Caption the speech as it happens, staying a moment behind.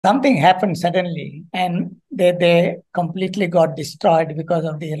something happened suddenly and they completely got destroyed because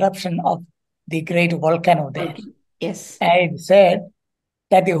of the eruption of the great volcano there. Okay. Yes. And it said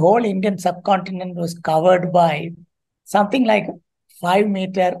that the whole Indian subcontinent was covered by something like 5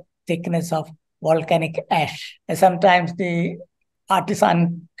 meter thickness of volcanic ash. Sometimes the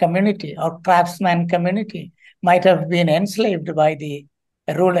artisan community or craftsman community might have been enslaved by the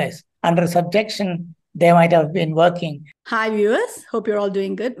rulers. Under subjection, they might have been working. Hi, viewers. Hope you're all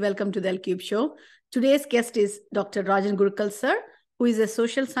doing good. Welcome to the L Cube Show. Today's guest is Dr. Rajan Gurukkal, sir, who is a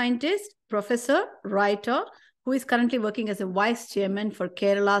social scientist, professor, writer, who is currently working as a vice chairman for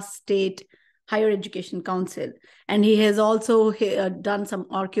Kerala State Higher Education Council. And he has also done some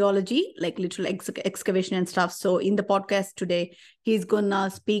archaeology, like literal excavation and stuff. So in the podcast today, he's gonna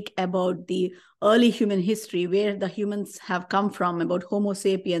speak about the early human history, where the humans have come from, about Homo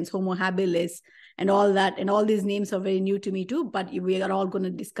sapiens, Homo habilis, and all that. And all these names are very new to me too, but we are all going to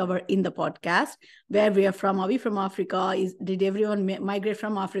discover in the podcast where we are from. Are we from Africa? Did everyone migrate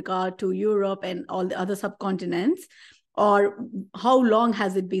from Africa to Europe and all the other subcontinents? Or how long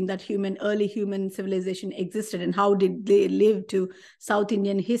has it been that early human civilization existed, and how did they live to South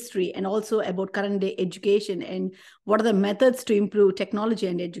Indian history, and also about current day education and what are the methods to improve technology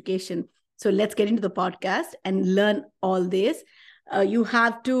and education. So let's get into the podcast and learn all this. You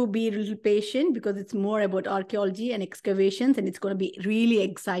have to be a little patient because it's more about archaeology and excavations, and it's going to be really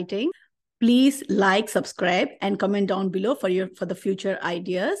exciting. Please like, subscribe, and comment down below for the future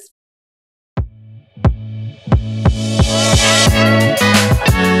ideas.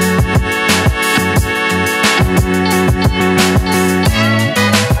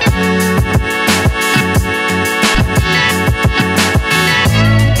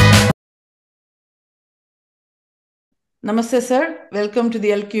 Namaste, sir. Welcome to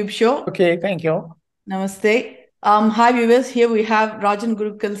the L Cube Show. Okay, thank you. Namaste. Hi, viewers. Here we have Rajan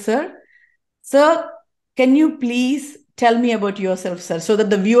Gurukkal, sir. Sir, can you please tell me about yourself, sir, so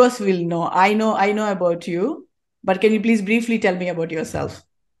that the viewers will know? I know about you, but can you please briefly tell me about yourself?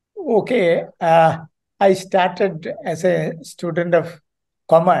 Okay. I started as a student of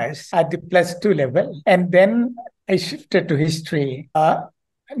commerce at the +2 level, and then I shifted to history.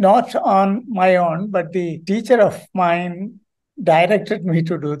 Not on my own, but the teacher of mine directed me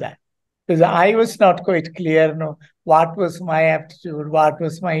to do that because I was not quite clear, what was my aptitude, what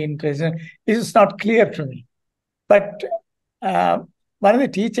was my interest. It was not clear to me. But one of the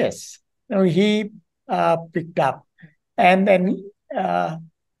teachers, he picked up, and then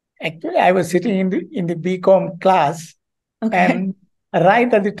actually I was sitting in the BCom class, and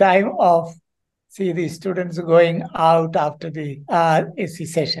right at the time of the students going out after the AC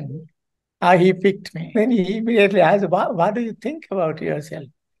session, he picked me. Then he immediately asked, what do you think about yourself?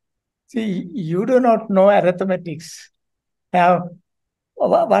 See, you do not know arithmetics. Now,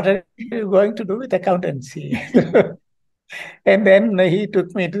 what are you going to do with accountancy? And then he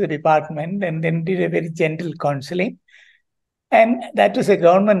took me to the department and then did a very gentle counseling. And that was a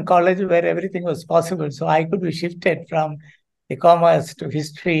government college where everything was possible. So I could be shifted from the commerce to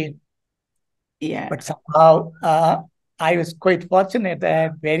history. Yeah. But somehow I was quite fortunate. I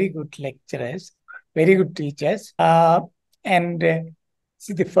had very good lecturers, very good teachers.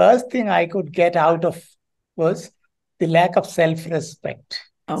 See, the first thing I could get out of was the lack of self-respect.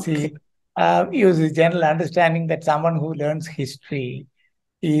 Okay. See, it was a general understanding that someone who learns history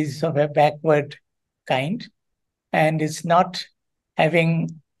is of a backward kind and is not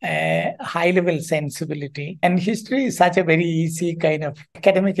having a high-level sensibility. And history is such a very easy kind of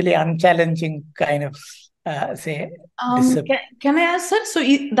academically unchallenging kind of, discipline. Can I ask, sir? So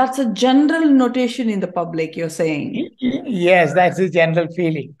that's a general notation in the public, you're saying? Yes, that's the general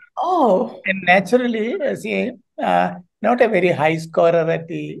feeling. Oh. And naturally, not a very high scorer at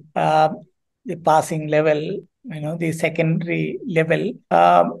the passing level, the secondary level.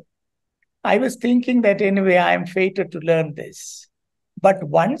 I was thinking that anyway, I am fated to learn this. But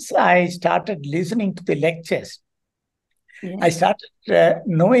once I started listening to the lectures, I started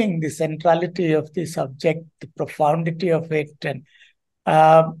knowing the centrality of the subject, the profundity of it, and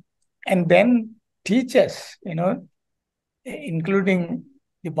then teachers, including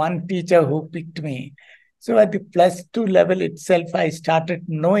the one teacher who picked me. So at the +2 level itself, I started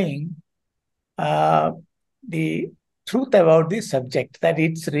knowing the truth about this subject, that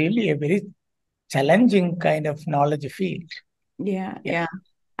it's really a very challenging kind of knowledge field. Yeah.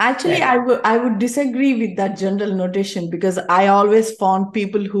 Actually, I would disagree with that general notation because I always found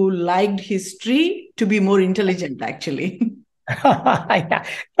people who liked history to be more intelligent, actually. Yeah.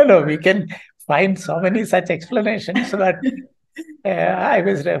 No, we can find so many such explanations, but I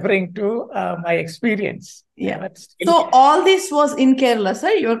was referring to my experience. Yeah. But still, So all this was in Kerala,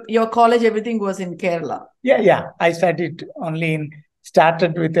 sir? Your college, everything was in Kerala. yeah. I started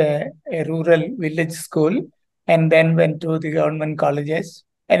with a rural village school and then went to the government colleges.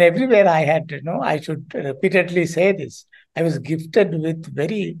 And everywhere I had to know, I should repeatedly say this. I was gifted with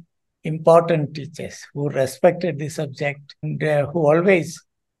very important teachers who respected the subject and who always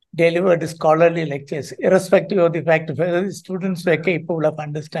delivered scholarly lectures, irrespective of the fact of whether the students were capable of You were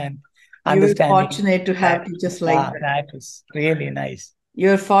understanding. fortunate to have teachers like that. That was really nice.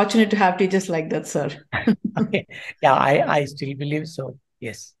 You're fortunate to have teachers like that, sir. Okay. Yeah, I still believe so.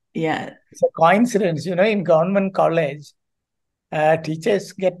 Yes. Yeah. It's a coincidence, in government college,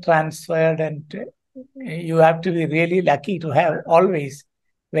 teachers get transferred, and you have to be really lucky to have always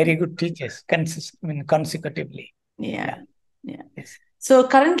very good teachers consecutively. Yeah. Yeah. Yes. So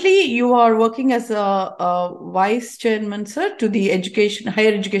currently you are working as a vice chairman, sir, to the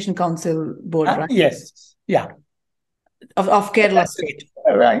Higher Education Council board, right? Yes. Yeah. Of Kerala state.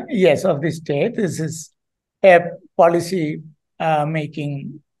 Yes, of the state. This is a policy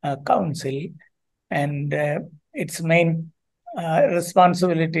making council, and its main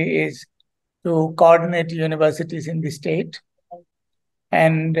responsibility is to coordinate universities in the state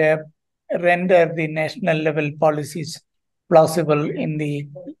and render the national level policies plausible in the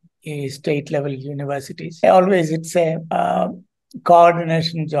state level universities. Always it's a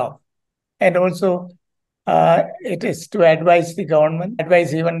coordination job. And also it is to advise the government,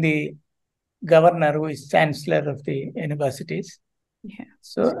 advise even the governor who is chancellor of the universities. Yeah.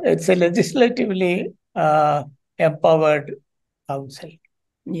 So it's a legislatively empowered council.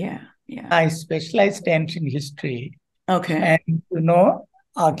 Yeah. Yeah. I specialized in ancient history. Okay. And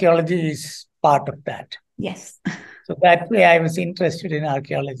archaeology is part of that. Yes. So that way I was interested in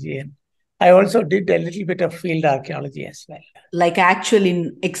archaeology, and I also did a little bit of field archaeology as well. Like actual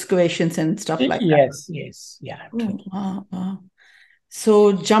in excavations and stuff like that. Yes. Yeah. Oh, wow.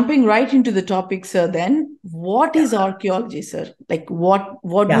 So jumping right into the topic, sir, then what is archaeology, sir? Like what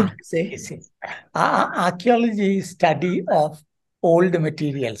would you say? Yes. Archaeology is study of old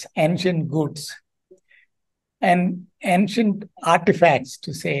materials, ancient goods, and ancient artifacts,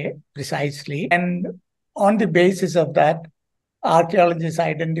 to say precisely. And on the basis of that, archaeologists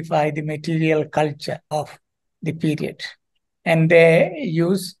identify the material culture of the period. And they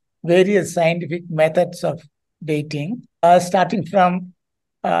use various scientific methods of dating, starting from,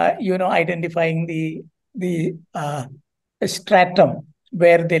 identifying the stratum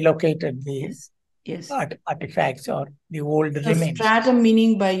where they located the artifacts or the old remains. Stratum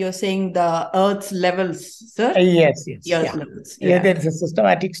meaning by you're saying the Earth's levels, sir? Yes. Earth levels. Yeah. There is a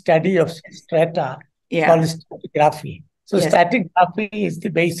systematic study of strata called stratigraphy. So stratigraphy is the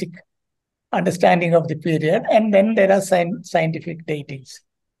basic understanding of the period, and then there are scientific datings.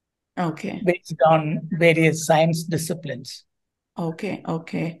 Okay. Based on various science disciplines. Okay.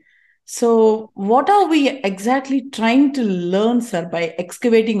 So what are we exactly trying to learn, sir, by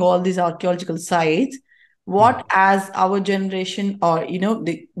excavating all these archaeological sites? What as our generation or,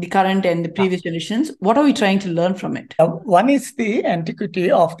 the current and the previous generations, what are we trying to learn from it? One is the antiquity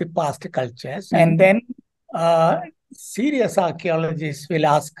of the past cultures. And then serious archaeologists will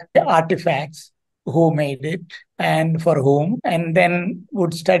ask the artifacts, who made it and for whom, and then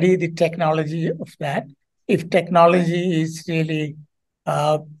would study the technology of that. If technology is really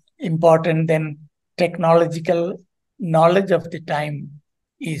important, then technological knowledge of the time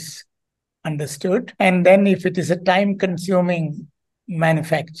is understood. And then if it is a time-consuming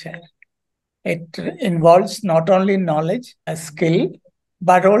manufacture, it involves not only knowledge, a skill,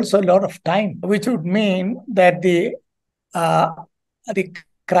 but also a lot of time, which would mean that the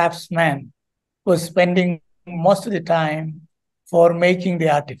craftsman was spending most of the time for making the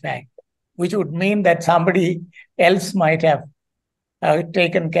artifact, which would mean that somebody else might have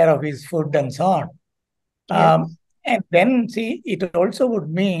taken care of his food and so on. And then, it also would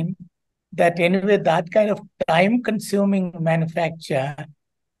mean that anyway, that kind of time-consuming manufacture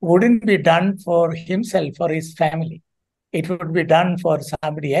wouldn't be done for himself or his family. It would be done for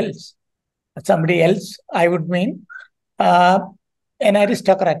somebody else. Somebody else, I would mean, an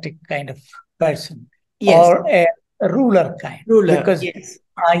aristocratic kind of person, or a ruler kind. Because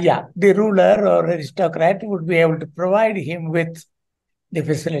the ruler or aristocrat would be able to provide him with the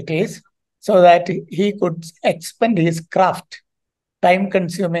facilities so that he could expend his craft,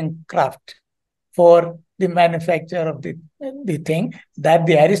 time-consuming craft, for the manufacture of the thing that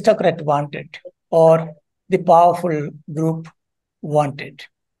the aristocrat wanted or the powerful group wanted.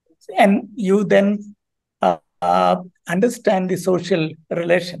 And you then understand the social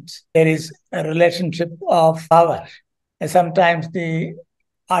relations. There is a relationship of power. Sometimes the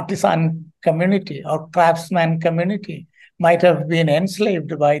artisan community or craftsman community might have been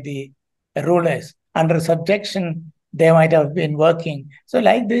enslaved by the rulers. Under subjection, they might have been working. So,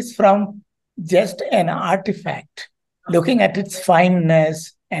 like this, from just an artifact, looking at its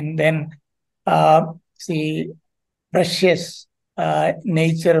fineness and then the precious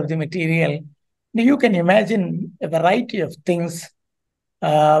nature of the material, you can imagine a variety of things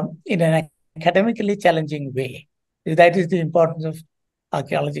in an academically challenging way. That is the importance of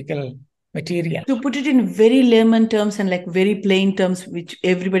archaeological material. To put it in very layman terms and like very plain terms, which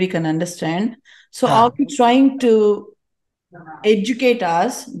everybody can understand. So are we trying to educate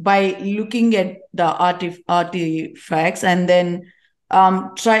us by looking at the artifacts and then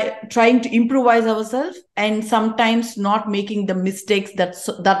trying to improvise ourselves and sometimes not making the mistakes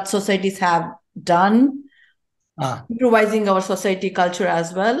that societies have done, improvising our society culture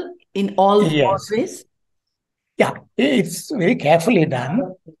as well in all ways? Yeah, it's very carefully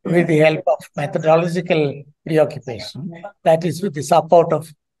done with the help of methodological preoccupation. That is with the support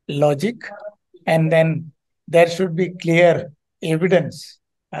of logic. And then there should be clear evidence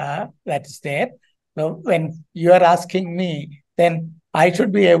that is there. So when you are asking me, then I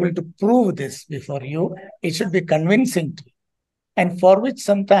should be able to prove this before you. It should be convincing to you. And for which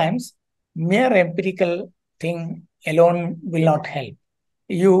sometimes mere empirical thing alone will not help.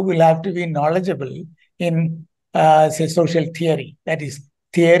 You will have to be knowledgeable in say, social theory. That is,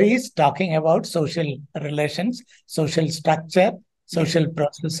 theories talking about social relations, social structure, social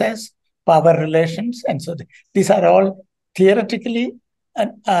processes, power relations, and so these are all theoretically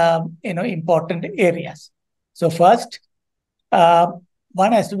important areas. So first,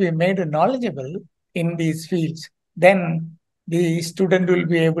 one has to be made knowledgeable in these fields. Then the student will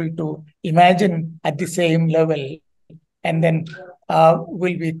be able to imagine at the same level, and then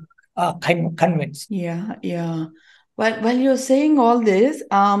will be convinced. Yeah. While you're saying all this,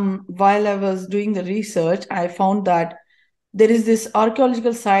 while I was doing the research, I found that there is this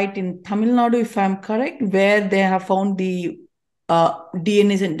archaeological site in Tamil Nadu, if I'm correct, where they have found the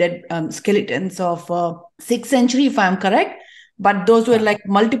DNAs and dead skeletons of 6th century, if I'm correct. But those were like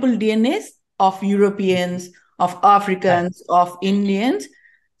multiple DNAs of Europeans, of Africans, of Indians.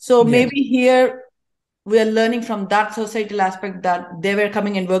 So maybe here we are learning from that societal aspect that they were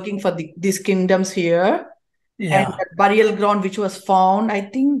coming and working for these kingdoms here. And the burial ground which was found, I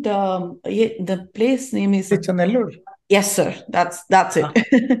think the place name is Channellur. Yes, sir. That's it.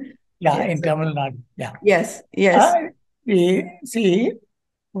 In Tamil Nadu. Yes. See,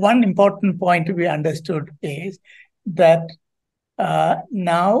 one important point we understood is that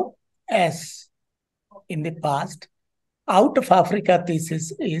now, as in the past, out of Africa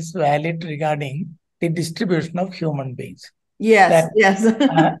thesis is valid regarding the distribution of human beings. Yes.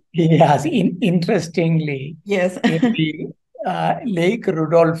 Interestingly, in the Lake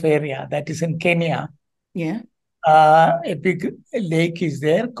Rudolph area, that is in Kenya, a big lake is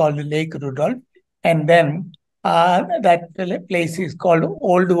there called Lake Rudolph. And then that place is called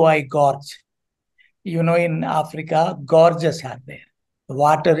Old Wye Gorge. In Africa, gorges are there.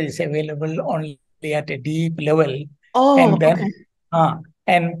 Water is available only at a deep level.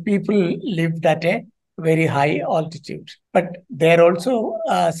 And people lived at a very high altitude. But there also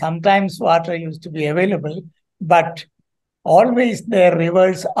sometimes water used to be available, but always the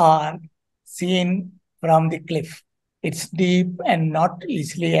rivers are seen from the cliff. It's deep and not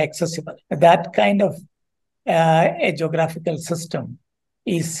easily accessible. That kind of a geographical system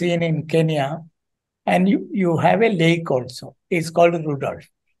is seen in Kenya. And you have a lake also. It's called Rudolph.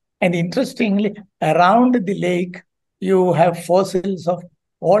 And interestingly, around the lake, you have fossils of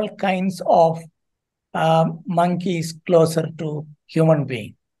all kinds of monkeys closer to human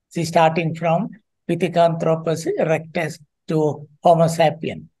being. See, starting from Pithecanthropus erectus to Homo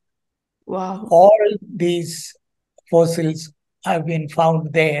sapien. Wow. All these fossils have been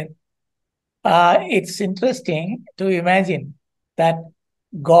found there. It's interesting to imagine that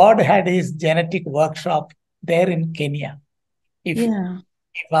God had his genetic workshop there in Kenya. If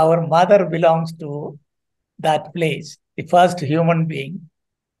our mother belongs to that place, the first human being,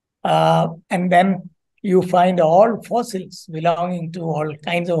 and then you find all fossils belonging to all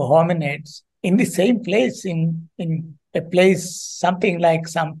kinds of hominids in the same place, in a place something like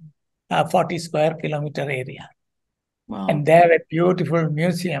some 40 square kilometer area. Wow. And they have a beautiful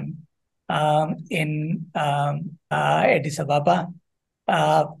museum in Addis Ababa.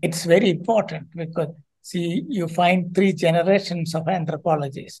 It's very important because, see, you find 3 generations of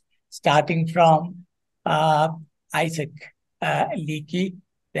anthropologists, starting from Isaac Leakey,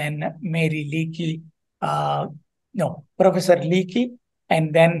 then Mary Leakey, Professor Leakey,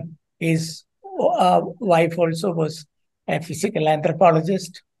 and then his wife also was a physical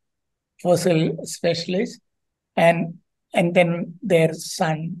anthropologist, fossil specialist, and then their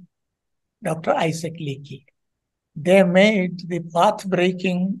son, Dr. Isaac Leakey. They made the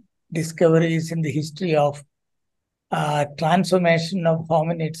path-breaking discoveries in the history of transformation of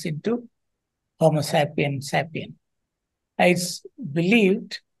hominids into Homo sapien. It's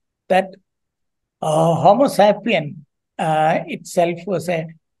believed that Homo sapien itself was a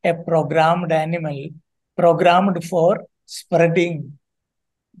programmed animal, programmed for spreading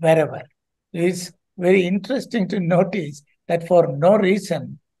wherever. It's very interesting to notice that for no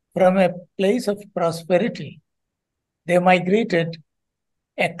reason, from a place of prosperity, they migrated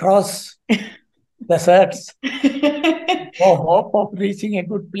across deserts. No hope of reaching a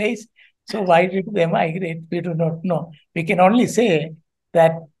good place. So why did they migrate? We do not know. We can only say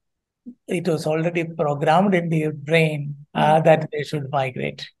that it was already programmed in their brain that they should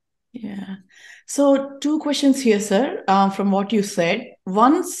migrate. Yeah. So 2 questions here, sir, from what you said.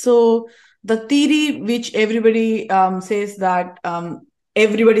 One, so the theory which everybody says that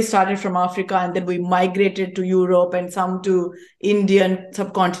everybody started from Africa and then we migrated to Europe and some to Indian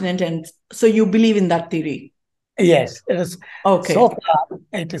subcontinent. And so you believe in that theory? Yes, it is. Okay. So far,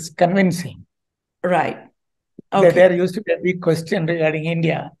 it is convincing. Right. Okay. There used to be a big question regarding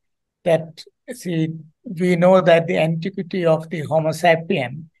India that, see, we know that the antiquity of the Homo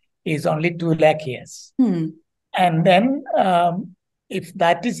sapien is only 2 lakh years. And then if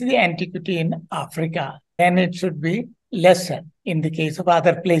that is the antiquity in Africa, then it should be lesser in the case of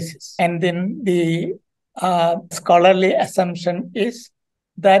other places. And then the scholarly assumption is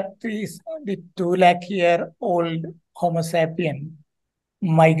that the 2 lakh year old Homo sapien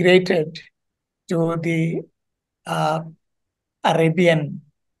migrated to the Arabian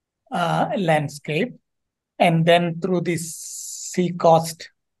landscape, and then through the sea coast,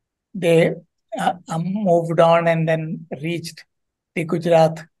 they moved on and then reached the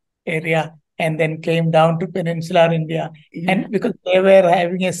Gujarat area and then came down to peninsular India. Yeah. And because they were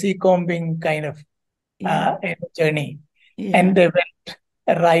having a sea combing kind of journey. Yeah. And they went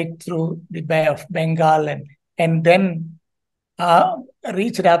right through the Bay of Bengal and then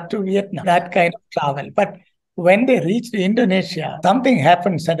reached up to Vietnam, that kind of travel. But when they reached Indonesia, something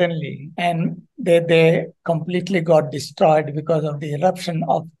happened suddenly and they completely got destroyed because of the eruption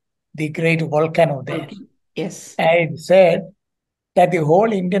of the great volcano there. Yes. And it said that the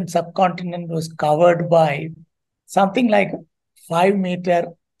whole Indian subcontinent was covered by something like 5-meter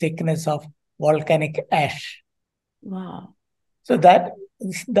thickness of volcanic ash. Wow. So that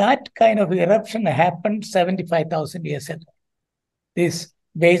kind of eruption happened 75,000 years ago. This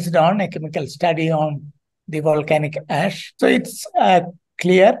based on a chemical study on the volcanic ash. So it's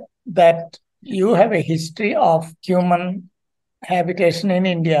clear that you have a history of human habitation in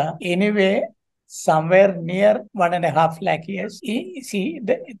India anyway, somewhere near 1.5 lakh years.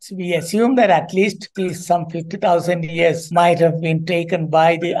 We assume that at least some 50,000 years might have been taken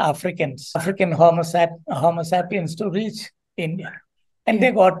by the African Homo sapiens to reach India. And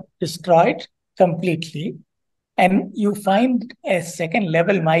they got destroyed completely. And you find a second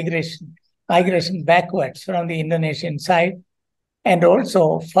level migration backwards from the Indonesian side, and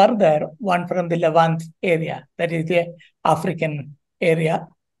also further one from the Levant area, that is the African area,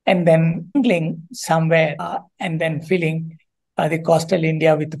 and then mingling somewhere and then filling the coastal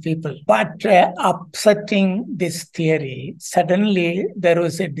India with the people. But upsetting this theory, suddenly there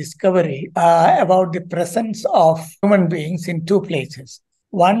was a discovery about the presence of human beings in 2 places.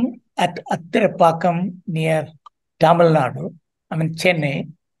 One at Attirapakam near Tamil Nadu, Chennai,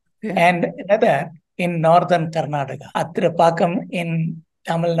 and another in northern Karnataka, Attirapakam in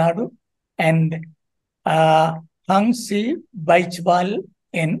Tamil Nadu, and Hangsi Baichwal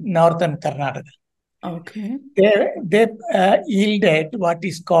in northern Karnataka. Okay. They yielded what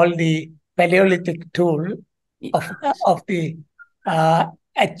is called the Paleolithic tool of the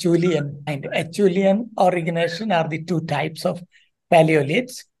Acheulean kind. Acheulean origination are the 2 types of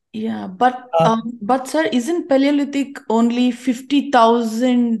Paleoliths. Yeah, but sir, isn't Paleolithic only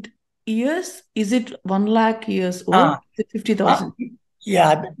 50,000 years? Is it 1 lakh years old? Is it 50,000?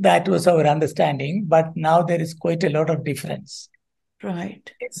 Yeah, that was our understanding, but now there is quite a lot of difference. Right.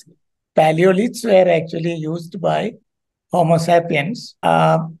 Paleoliths were actually used by Homo sapiens,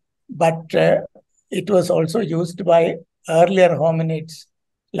 but it was also used by earlier hominids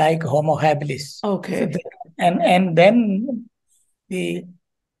like Homo habilis. Okay. So and then the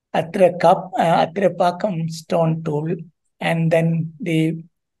Attirapakam stone tool, and then the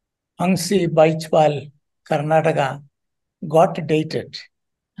Hangsi Baichwal, Karnataka, got dated.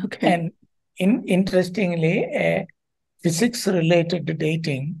 Okay. And interestingly, a physics-related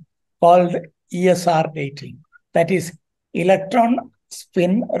dating called ESR dating, that is electron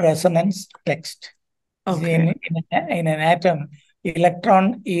spin resonance text. Okay. In an atom,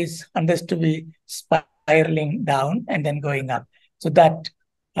 electron is understood to be spiraling down and then going up. So that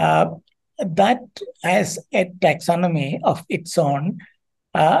has a taxonomy of its own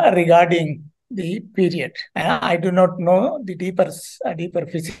regarding the period. I do not know the deeper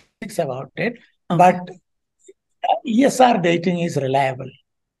physics about it, but ESR dating is reliable.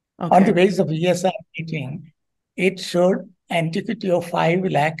 On the basis of ESR dating, it showed antiquity of 5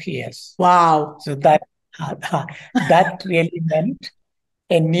 lakh years. Wow. So that really meant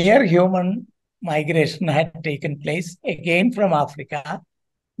a near human migration had taken place again from Africa,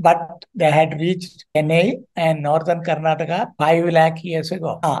 but they had reached NA and northern Karnataka 5 lakh years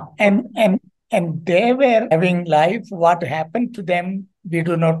ago. And they were having life. What happened to them, we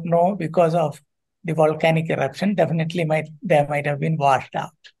do not know because of the volcanic eruption. Definitely they might have been washed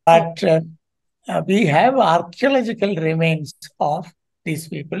out. But we have archaeological remains of these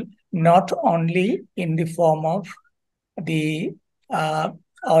people, not only in the form of the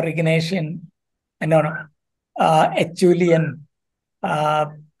origination, Acheulean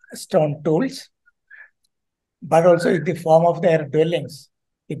stone tools, but also in the form of their dwellings.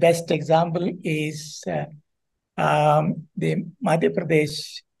 The best example is the Madhya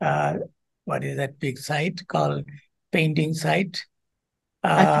Pradesh, what is that big site called painting site?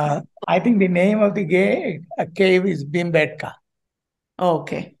 I think the name of the cave is Bimbetka.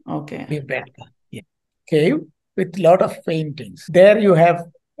 Okay. Bimbetka, yeah. Cave with a lot of paintings. There you have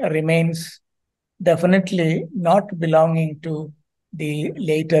remains definitely not belonging to the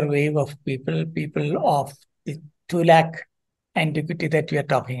later wave of people of the 2 lakh antiquity that we are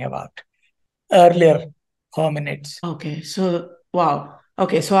talking about. Earlier hominids. Okay, so wow.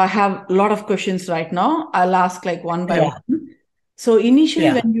 Okay, so I have a lot of questions right now. I'll ask like one by one. So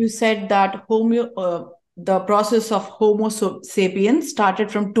initially, when you said that the process of Homo sapiens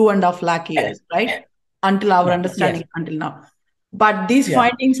started from 2.5 lakh years, right? Until our understanding until now. But these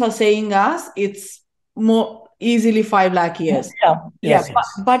findings are saying us it's more easily 5 lakh years. Yes.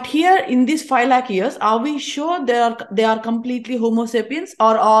 But here in these 5 lakh years, are we sure they are completely Homo sapiens,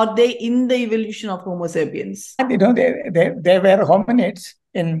 or are they in the evolution of Homo sapiens? And they were hominids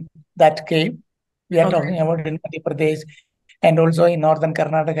in that cave. We are talking about in Madhya Pradesh and also in northern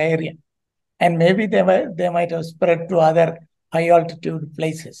Karnataka area. And maybe they might have spread to other high altitude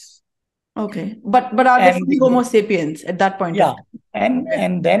places. Okay, but are they fully Homo sapiens at that point? Yeah,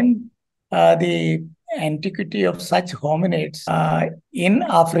 and then the antiquity of such hominids in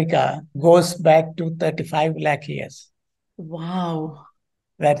Africa goes back to 35 lakh years. Wow.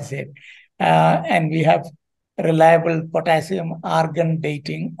 That is it. And we have reliable potassium argon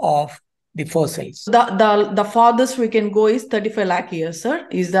dating of the fossils. The farthest we can go is 35 lakh years, sir.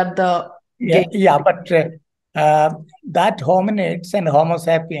 Is that the but that hominids and Homo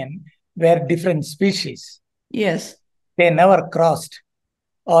sapien were different species. Yes. They never crossed,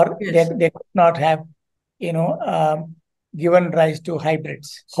 or they could not have, given rise to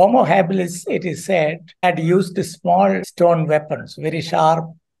hybrids. Homo habilis, it is said, had used small stone weapons, very sharp,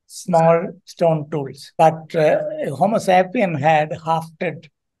 small stone tools. But Homo sapien had hafted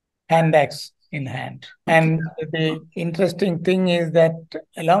hand axe in hand. And the interesting thing is that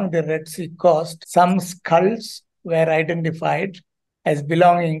along the Red Sea coast, some skulls were identified as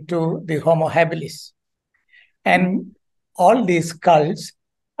belonging to the Homo habilis. And all these skulls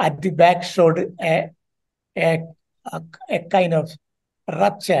at the back showed a kind of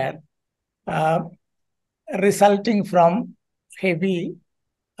rupture resulting from heavy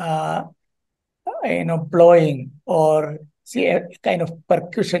blowing or a kind of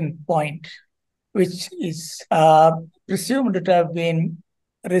percussion point, which is presumed to have been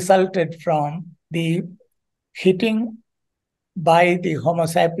resulted from the hitting by the Homo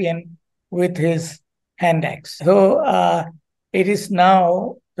sapien with his hand axe. So it is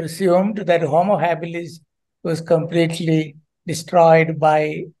now presumed that Homo habilis was completely destroyed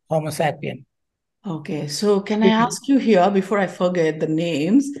by Homo sapien. Okay, so can I ask you here, before I forget the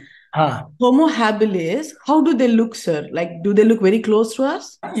names, Homo habilis, how do they look, sir? Like, do they look very close to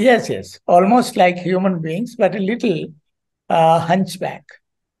us? Yes. Almost like human beings, but a little hunchback.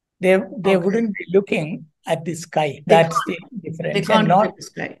 They wouldn't be looking at the sky. That's the difference. They can't look at the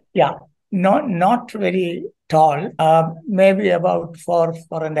sky. Yeah, not very tall, maybe about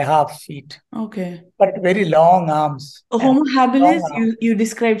 4.5 feet. Okay. But very long arms. Homo habilis, you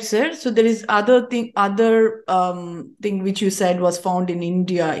described, sir. So there is other thing which you said was found in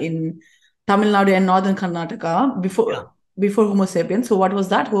India, in Tamil Nadu and northern Karnataka before Homo sapiens. So what was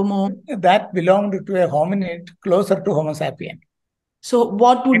that? That belonged to a hominid closer to Homo sapien. So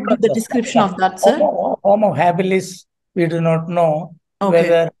what would be the description of that, sir? Homo habilis we do not know Okay.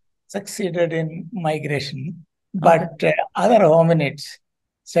 whether succeeded in migration, Okay. but other hominids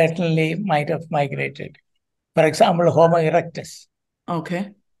certainly might have migrated. For example, Homo erectus.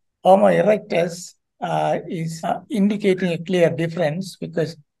 Okay. Homo erectus is indicating a clear difference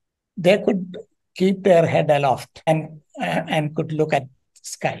because they could keep their head aloft and could look at the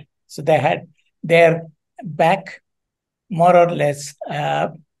sky. So they had their back more or less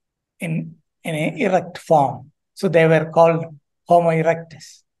in an erect form. So they were called Homo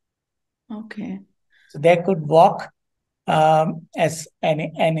erectus. Okay. So they could walk as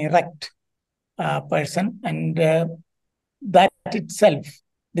an erect person, and that itself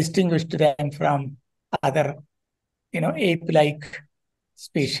distinguished them from other, ape-like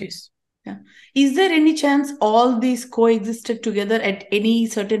species. Yeah. Is there any chance all these coexisted together at any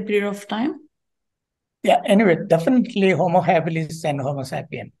certain period of time? Yeah, anyway, definitely Homo habilis and Homo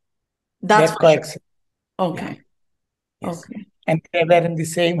sapien. That's They for sure. coexist. Okay. Yeah. Yes. Okay. And they were in the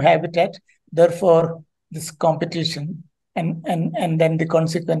same habitat. Therefore, this competition and then the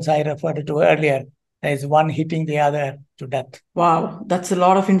consequence I referred to earlier, there is one hitting the other to death. Wow, that's a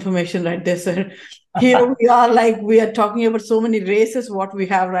lot of information right there, sir. Here we are, like we are talking about so many races, what we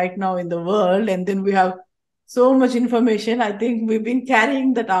have right now in the world, and then we have so much information. I think we've been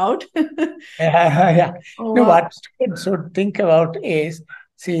carrying that out. Yeah. Oh, No, wow. what students should think about is,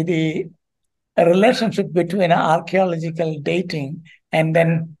 see, the relationship between archaeological dating and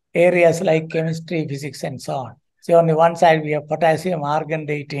then areas like chemistry, physics, and so on. So on the one side, we have potassium argon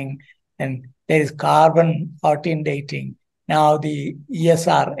dating, and there is carbon 14 dating. Now the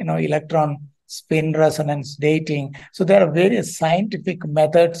ESR, electron spin resonance dating. So there are various scientific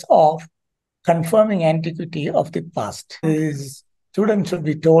methods of confirming antiquity of the past. These students should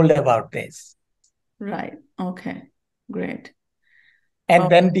be told about this. Right. Okay. Great. And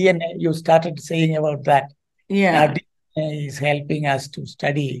then DNA, you started saying about that. Yeah. DNA is helping us to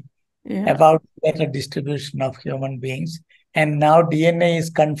study Yeah. about better distribution of human beings. And now DNA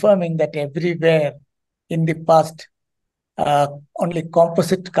is confirming that everywhere in the past, only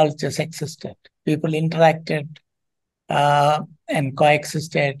composite cultures existed. People interacted and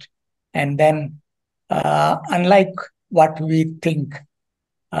coexisted. And then, unlike what we think,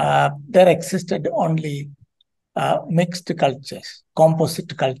 there existed only mixed cultures,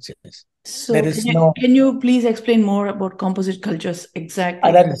 composite cultures. So There is no. can you please explain more about composite cultures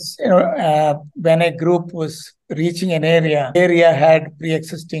exactly? That is, when a group was reaching an area had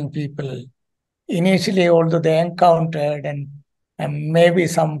pre-existing people. Initially, although they encountered and maybe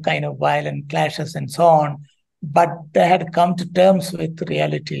some kind of violent clashes and so on, but they had come to terms with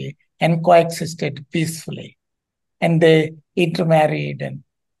reality and coexisted peacefully. And they intermarried and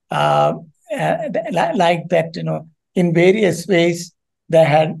like that, in various ways, they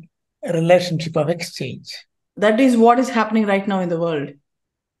had a relationship of exchange. That is what is happening right now in the world.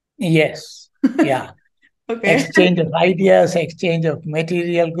 Yes. Yeah. Okay. Exchange of ideas, exchange of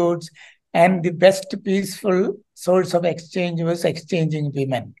material goods, and the best peaceful source of exchange was exchanging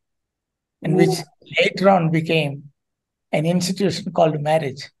women, and which later on became an institution called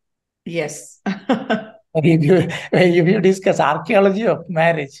marriage. Yes. If you discuss archaeology of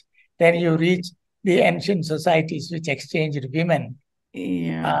marriage, then you reach the ancient societies which exchanged women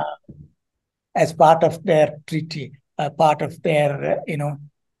as part of their treaty, part of their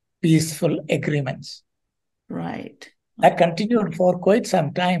peaceful agreements. Right. That continued for quite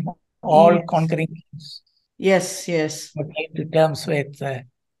some time. All conquering kings. Yes. Came to terms with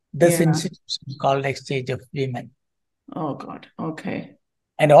this institution called exchange of women. Oh God. Okay.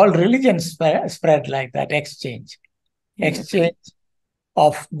 And all religions spread like that, exchange. Exchange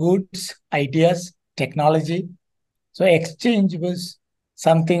of goods, ideas, technology. So exchange was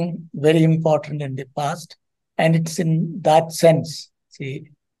something very important in the past. And it's in that sense, see,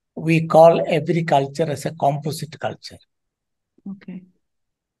 we call every culture as a composite culture. Okay.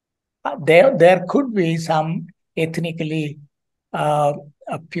 There could be some ethnically a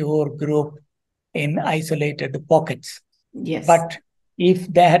pure group in isolated pockets. Yes. But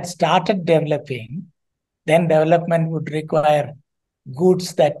if they had started developing, then development would require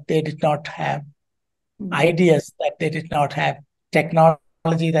goods that they did not have, ideas that they did not have,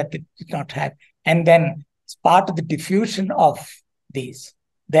 technology that they did not have. And then as part of the diffusion of these,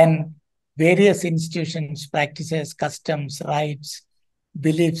 then various institutions, practices, customs, rights,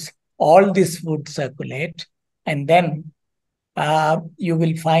 beliefs, all this would circulate. And then you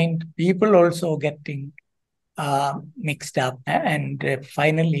will find people also getting mixed up, and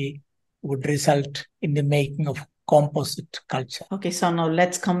finally would result in the making of composite culture. Okay, so now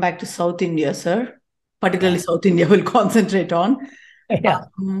let's come back to South India, sir. Particularly South India we'll concentrate on. Yeah.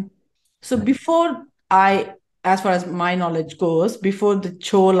 So before I as far as my knowledge goes, before the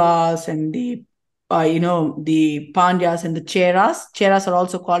Cholas and the the Pandyas and the Cheras are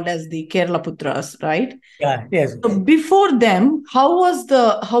also called as the Kerala Putras, right? Yeah, yes. So before them, how was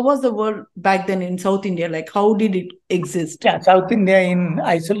the world back then in South India? Like, how did it exist? Yeah, South India in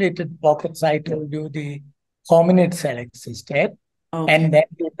isolated pockets, I told you the hominids had existed, Okay. and then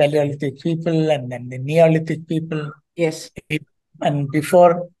the Paleolithic people, and then the Neolithic people. Yes. And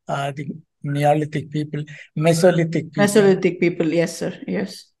before the Neolithic people, Mesolithic people. Mesolithic people, yes, sir.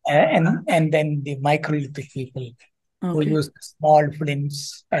 Yes. And then the Microlithic people who used small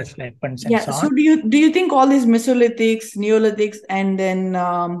flints as weapons and so on. So do you think all these Mesolithics, Neolithics, and then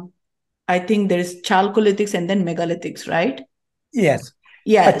I think there is Chalcolithics and then Megalithics, right? Yes.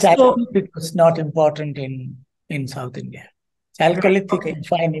 Yeah. But Chalcolithic was not important in South India. Chalcolithic you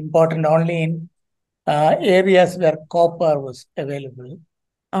find important only in areas where copper was available.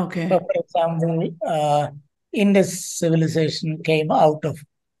 Okay. So, for example, Indus civilization came out of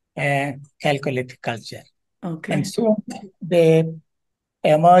Chalcolithic culture. Okay. And soon they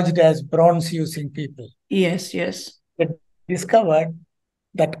emerged as bronze-using people. Yes, yes. They discovered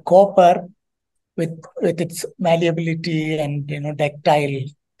that copper, with its malleability and ductile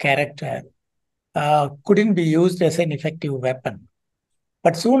character, couldn't be used as an effective weapon.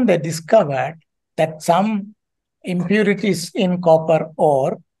 But soon they discovered that some impurities in copper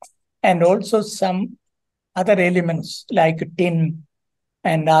ore and also some other elements like tin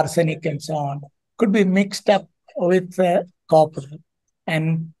and arsenic and so on could be mixed up with copper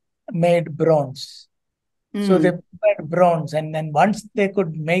and made bronze. So they prepared bronze, and then once they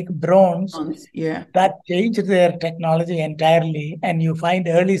could make bronze, that changed their technology entirely. And you find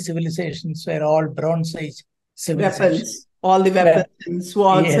early civilizations were all Bronze Age civilizations. Weapons, all the weapons and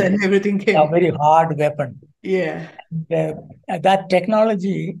swords and everything came. A very hard weapon. Yeah. That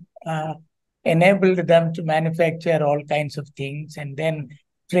technology enabled them to manufacture all kinds of things, and then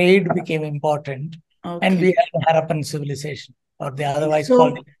trade became important. And we had Harappan civilization, or they otherwise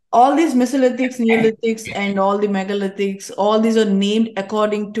called it. All these Mesolithics, Neolithics, and all the Megalithics, all these are named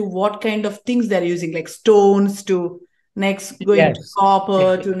according to what kind of things they're using, like stones to next going to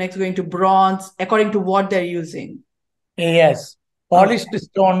copper to next going to bronze, according to what they're using. Yes. Polished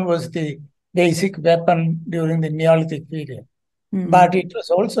stone was the basic weapon during the Neolithic period. But it was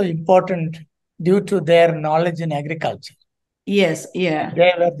also important due to their knowledge in agriculture. Yes, yeah.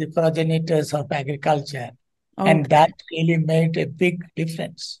 They were the progenitors of agriculture. And that really made a big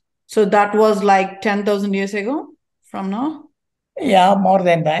difference. So that was like 10,000 years ago from now? Yeah, more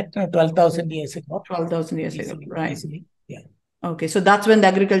than that, 12,000 years ago. 12,000 years ago, right. Easily. Yeah. Okay, so that's when the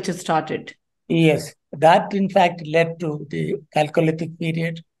agriculture started. Yes, that in fact led to the Chalcolithic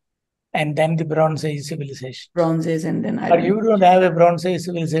period and then the Bronze Age civilization. Bronze Age and then But you don't have a Bronze Age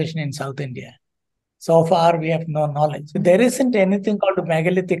civilization in South India. So far, we have no knowledge. There isn't anything called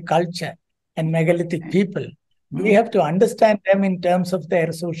megalithic culture and megalithic people. We have to understand them in terms of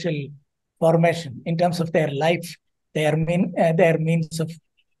their social formation, in terms of their life, their means of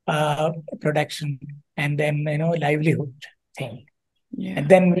production, and then livelihood thing. Yeah. And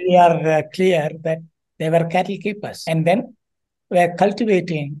then we are clear that they were cattle keepers, and then were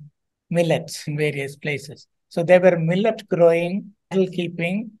cultivating millets in various places. So they were millet growing, cattle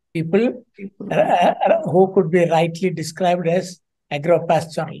keeping people who could be rightly described as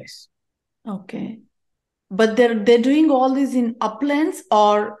agro-pastoralists. Okay. But they're doing all this in uplands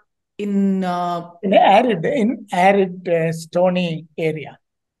or in arid stony area.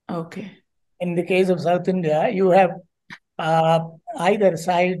 Okay. In the case of South India, you have either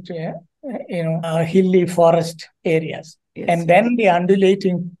side, hilly forest areas, and then the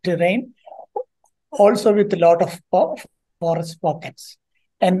undulating terrain, also with a lot of forest pockets,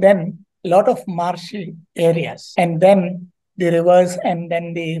 and then a lot of marshy areas, and then the rivers, and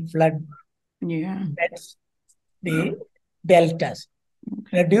then the flood. That's the deltas.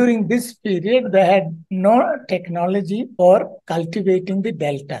 Now, during this period, they had no technology for cultivating the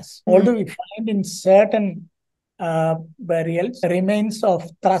deltas. Although we find in certain burials remains of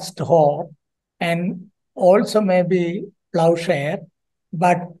thrust hoe and also maybe plowshare,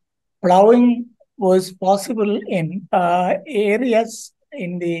 but plowing was possible in areas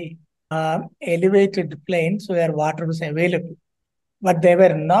in the elevated plains where water was available, but they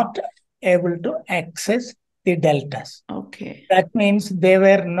were not able to access the deltas. Okay. That means they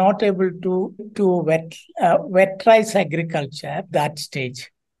were not able to wet rice agriculture at that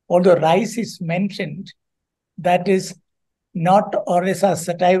stage. Although rice is mentioned, that is not Orissa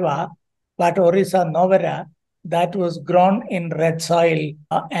sativa, but Orissa novara, that was grown in red soil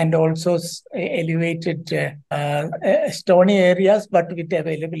and also elevated stony areas, but with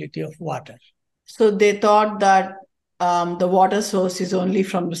availability of water. So they thought that the water source is only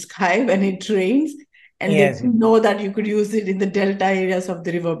from the sky when it rains, and they Yes. didn't know that you could use it in the delta areas of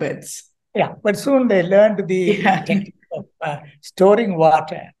the riverbeds. Yeah, but soon they learned the Yeah. technique of storing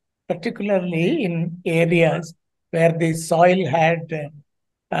water, particularly in areas where the soil had,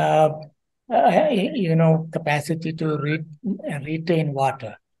 capacity to retain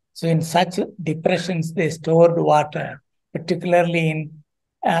water. So in such depressions, they stored water, particularly in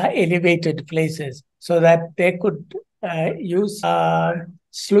elevated places, so that they could use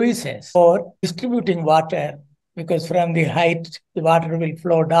sluices for distributing water, because from the height, the water will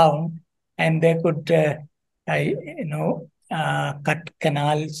flow down, and they could, cut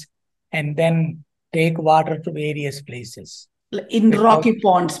canals and then take water to various places. In Without, rocky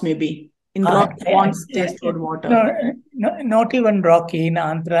ponds, maybe. In rocky ponds, they stored water. Not even rocky. In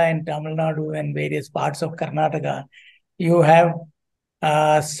Andhra and Tamil Nadu and various parts of Karnataka, you have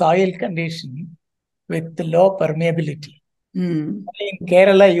soil condition with low permeability. Mm. In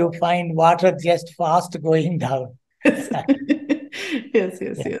Kerala, you find water just fast going down. Yes.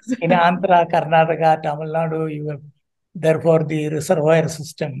 In Andhra, Karnataka, Tamil Nadu, you have therefore the reservoir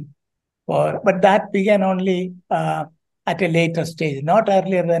system. But that began only at a later stage, not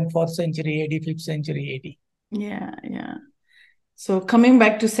earlier than 4th century AD, 5th century AD. Yeah. So coming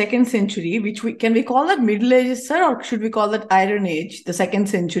back to 2nd century, can we call that Middle Ages, sir, or should we call that Iron Age, the 2nd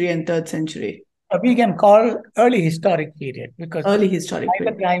century and 3rd century? We can call early historic period, because early historic by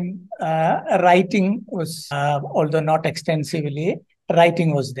the time writing was, although not extensively,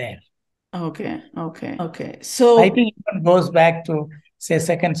 writing was there. Okay. So writing even goes back to, say,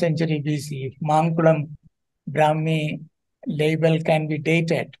 2nd century BC. If Mankulam Brahmi label can be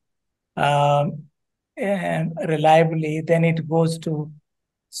dated reliably, then it goes to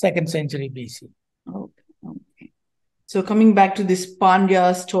 2nd century BC. Okay. So coming back to this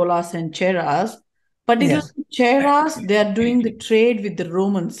Pandyas, Cholas, and Cheras, particularly Cheras, they are doing the trade with the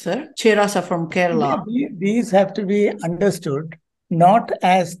Romans, sir. Cheras are from Kerala. These have to be understood not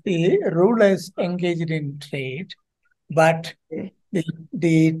as the rulers engaged in trade, but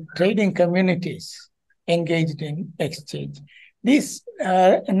the trading communities engaged in exchange. This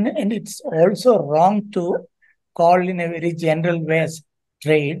and it's also wrong to call in a very general way as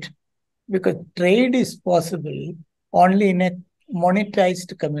trade, because trade is possible only in a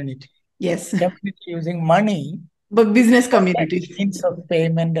monetized community. Yes. Community using money, but business communities, means of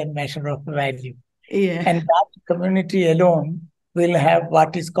payment and measure of value. Yeah. And that community alone will have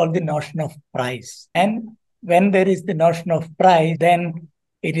what is called the notion of price. And when there is the notion of price, then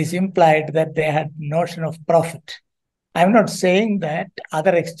it is implied that they had notion of profit. I'm not saying that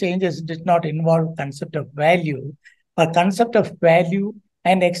other exchanges did not involve concept of value, but concept of value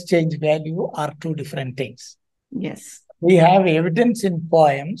and exchange value are two different things. Yes. We have evidence in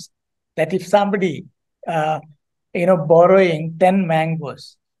poems that if somebody, borrowing 10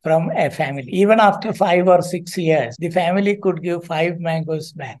 mangoes from a family, even after 5 or 6 years, the family could give 5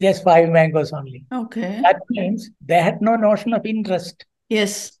 mangoes back, just 5 mangoes only. Okay. That means they had no notion of interest.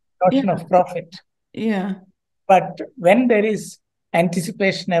 Yes. Notion of profit. Yeah. But when there is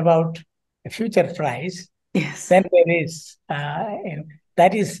anticipation about a future price, yes, then there is,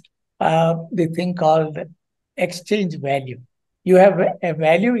 that is the thing called exchange value. You have a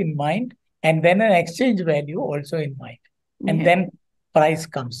value in mind and then an exchange value also in mind. And then price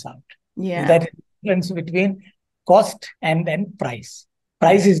comes out. Yeah. That is the difference between cost and then price.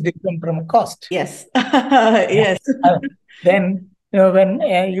 Price is different from cost. Yes. Yes. Then, when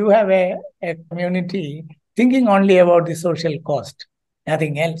you have a community thinking only about the social cost,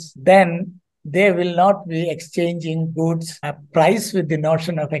 nothing else, then they will not be exchanging goods price with the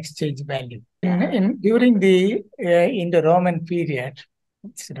notion of exchange value. During the Indo-Roman period,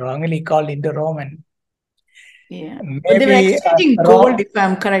 it's wrongly called Indo-Roman. Yeah. But they were exchanging gold, if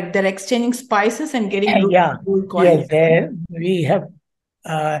I'm correct. They're exchanging spices and getting gold coins. Yes, we have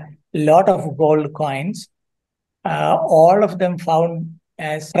a lot of gold coins, all of them found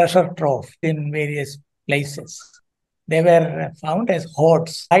as treasure trove in various places. They were found as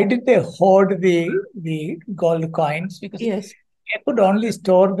hoards. Why did they hoard the gold coins? Because they could only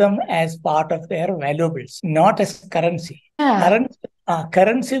store them as part of their valuables, not as currency. Yeah.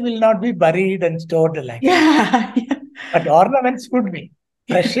 Currency will not be buried and stored like that. But ornaments would be.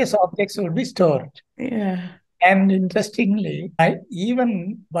 Precious objects would be stored. Yeah. And interestingly,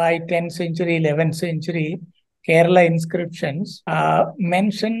 even by 10th century, 11th century, Kerala inscriptions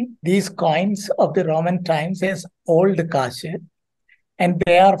mention these coins of the Roman times as old cash, and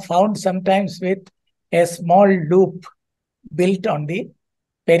they are found sometimes with a small loop built on the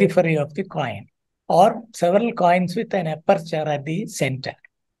periphery of the coin, or several coins with an aperture at the center.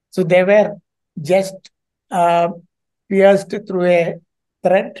 So they were just pierced through a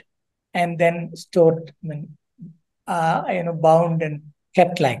thread and then stored, bound and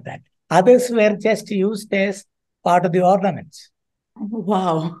kept like that. Others were just used as part of the ornaments.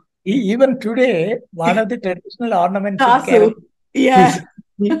 Wow. Even today, one of the traditional ornaments in Kasu. Kerala Yeah.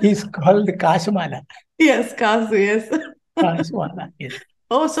 is called Kashmala. Yes, Kasu, yes. Kashmala, yes.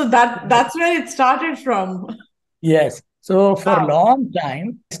 Oh, so that's where it started from. Yes. So for a Wow. long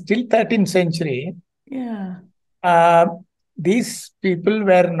time, still 13th century, Yeah. these people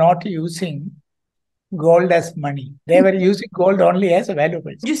were not using gold as money. They were using gold only as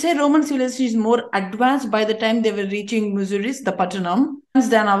valuables. Would you say Roman civilization is more advanced by the time they were reaching Missouri, the Pattanam,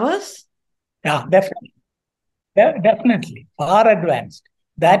 than ours? Yeah, definitely. Definitely. Far advanced.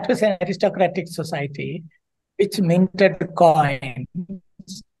 That was an aristocratic society which minted coins,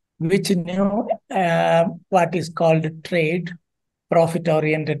 which knew what is called trade,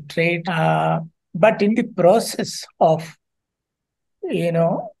 profit-oriented trade. But in the process of,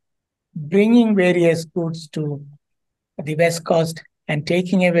 bringing various goods to the West Coast and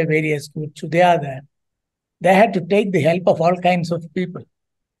taking away various goods to the other, they had to take the help of all kinds of people,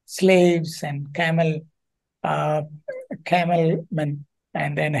 slaves and camelmen,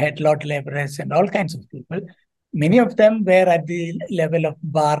 and then headlot laborers and all kinds of people. Many of them were at the level of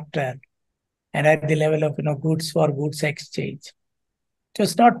barter and at the level of goods for goods exchange. It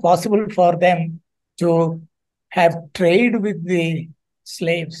was not possible for them to have trade with the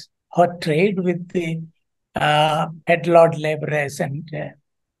slaves or trade with the headlot laborers and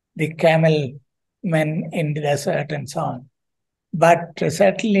the camel men in the desert and so on. But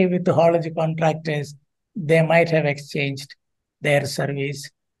certainly with the haulage contractors, they might have exchanged their service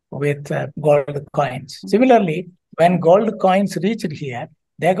with gold coins. Similarly, when gold coins reached here,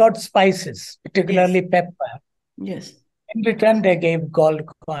 they got spices, particularly pepper. Yes. In return, they gave gold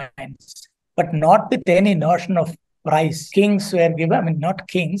coins, but not with any notion of price. Kings were given, not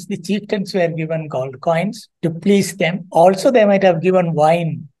kings, the chieftains were given gold coins to please them. Also, they might have given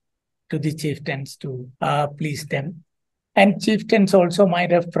wine to the chieftains to please them. And chieftains also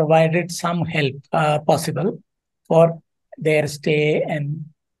might have provided some help possible for their stay and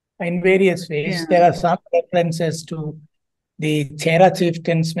in various ways. Yeah. There are some references to the Chera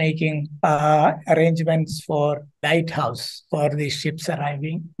chieftains making arrangements for lighthouse for the ships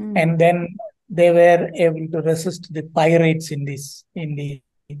arriving. And then they were able to resist the pirates in the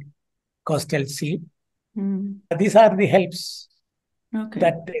coastal sea. These are the helps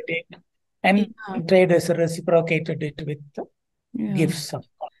that they did. And traders reciprocated it with gifts.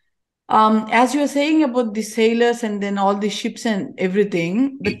 As you were saying about the sailors and then all the ships and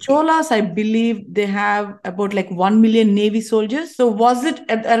everything, the Cholas, I believe they have about like 1 million Navy soldiers. So was it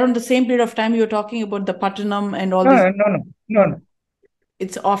around the same period of time you were talking about the Pattanam and all this? No.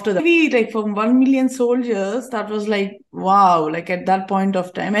 It's after that. Maybe like from 1 million soldiers, that was like, wow, like at that point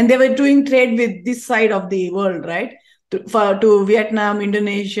of time. And they were doing trade with this side of the world, right? To Vietnam,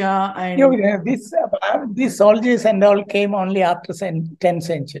 Indonesia, and these soldiers and all came only after 10th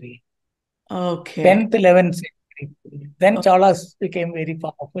century. Okay. 10th, 11th century. Then Cholas became very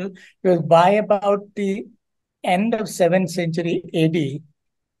powerful because by about the end of 7th century AD,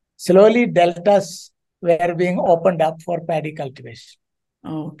 slowly deltas were being opened up for paddy cultivation.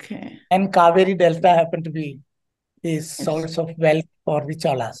 Okay. And Kaveri Delta happened to be the source of wealth for the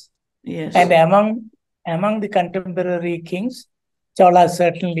Cholas. Yes. And among the contemporary kings, Cholas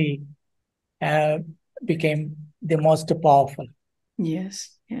certainly became the most powerful.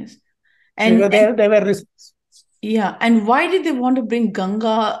 Yes. And they were yeah. And why did they want to bring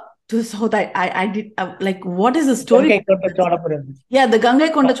Ganga to the south? I did like, what is the story? Yeah, the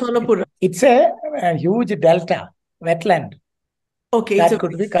Gangaikonda Cholapura. It's a huge delta, wetland. Okay. That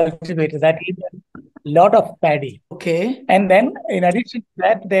could be cultivated. That is a lot of paddy. Okay. And then in addition to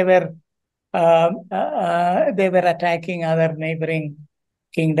that, they were attacking other neighboring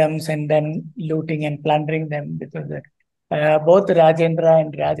kingdoms and then looting and plundering them because both Rajendra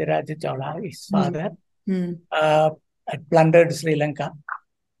and Rajaraja Chola, his father, had plundered Sri Lanka.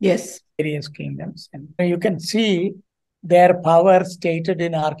 Yes. Various kingdoms. And you can see their power stated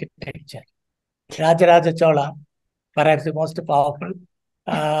in architecture. Rajaraja Chola, perhaps the most powerful,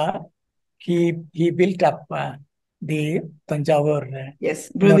 he built up the Tanjavur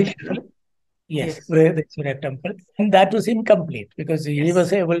temple. Yes, Brihadeshwara temple. And that was incomplete because he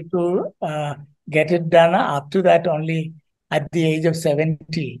was able to get it done up to that only at the age of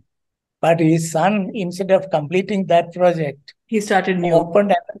 70. But his son, instead of completing that project, he started new.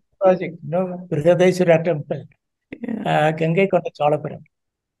 Opened another project, Brihadeshwara temple, Gangaikonda Cholapuram.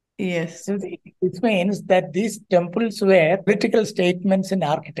 Yes. So this means that these temples were political statements in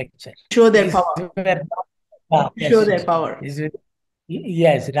architecture. Show their These power. were not, Show their power.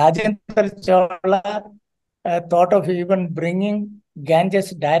 yes, Rajendra Chola thought of even bringing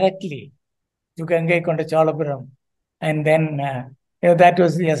Ganges directly to Gangaikonda Cholapuram. And then that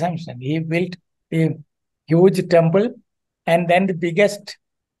was the assumption. He built a huge temple and then the biggest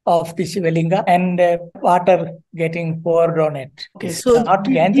of the Shivalinga and water getting poured on it. Okay, It's so not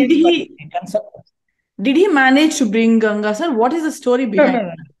did Ganges, but he the concept. did he manage to bring Ganga, sir? What is the story No, behind no,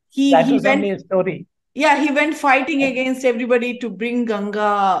 no. He That he was went only a story. Yeah, he went fighting against everybody to bring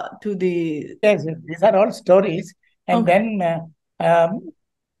Ganga to the. Yes, these are all stories. And Okay. then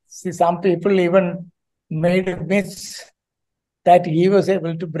see, some people even made a myth that he was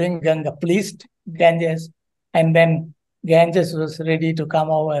able to bring Ganga, pleased Ganges, and then Ganges was ready to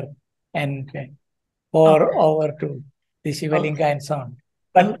come over and pour Okay. over to the Shivalinga Okay. and so on.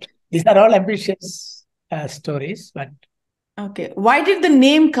 But Okay. these are all ambitious stories. But Okay. Why did the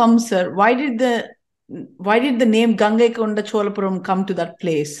name come, sir? Why did the name Gangaikonda Cholapuram come to that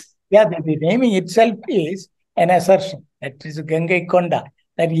place? yeah, the naming itself is an assertion. That is Gangaikonda,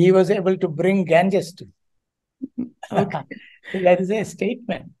 that he was able to bring Ganges to. Okay. That is a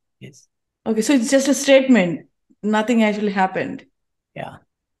statement. Yes. Okay, so it's just a statement. Nothing actually happened. Yeah.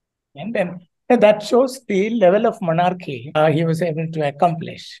 And then that shows the level of monarchy he was able to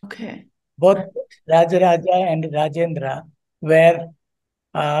accomplish. Okay. Both Rajaraja and Rajendra were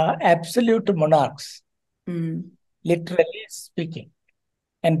absolute monarchs, literally speaking.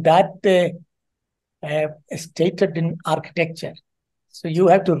 And that stated in architecture. So you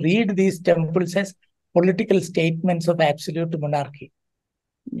have to read these temples as political statements of absolute monarchy.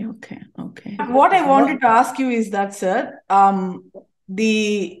 Okay. Okay. What I wanted to ask you is that, sir,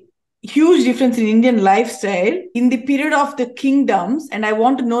 the huge difference in Indian lifestyle in the period of the kingdoms, and I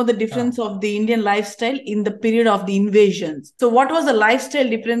want to know the difference of the Indian lifestyle in the period of the invasions. So, what was the lifestyle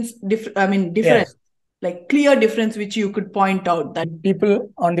difference? Difference, Yes. like clear difference, which you could point out that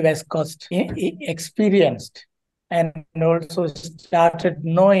people on the West Coast experienced and also started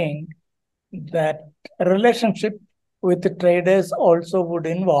knowing that relationship with the traders also would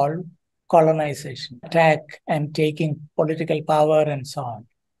involve colonization, attack and taking political power and so on.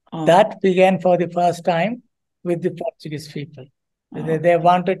 That began for the first time with the Portuguese people. They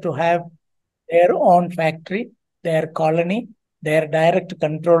wanted to have their own factory, their colony, their direct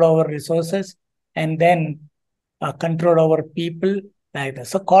control over resources, and then control over people like that.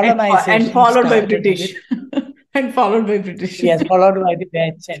 So colonization and followed by started British. And followed by British. Yes, followed by the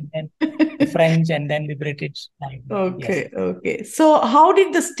Dutch and then the French and then the British. Okay, Yes. okay. So how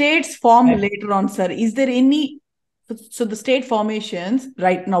did the states form later on, sir? Is there any, so the state formations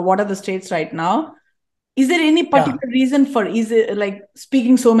right now, what are the states right now? Is there any particular reason for, is it like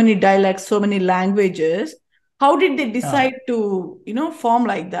speaking so many dialects, so many languages? How did they decide to, form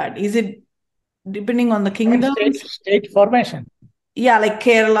like that? Is it depending on the kingdom? State formation. Yeah, like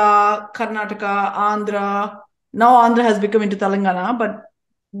Kerala, Karnataka, Andhra. Now Andhra has become into Telangana, but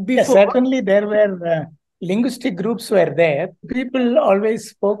before. Yes, certainly there were linguistic groups were there. People always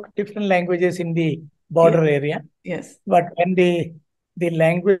spoke different languages in the border area. Yes. But when the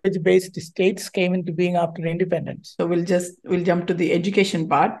language-based states came into being after independence. So we'll jump to the education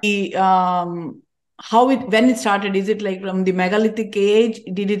part. When it started, is it like from the megalithic age?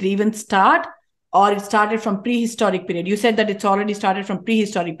 Did it even start? Or it started from prehistoric period? You said that it's already started from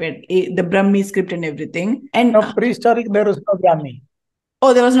prehistoric period, the Brahmi script and everything. And no, prehistoric, there was no Brahmi.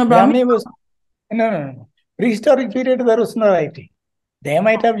 Oh, there was no Brahmi? Brahmi was, no. Prehistoric period, there was no writing. They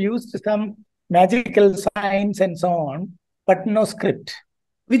might have used some magical signs and so on, but no script.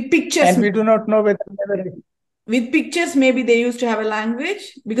 With pictures. And we do not know whether. With pictures, maybe they used to have a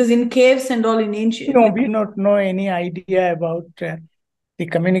language, because in caves and all in ancient. No, we do not know any idea about the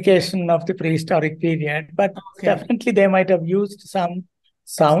communication of the prehistoric period, but definitely they might have used some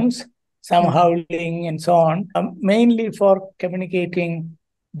sounds, some howling and so on, mainly for communicating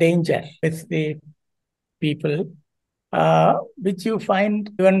danger with the people, which you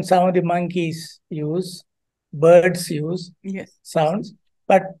find even some of the monkeys use, birds use sounds,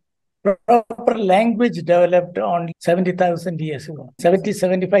 but proper language developed only 70,000 years ago,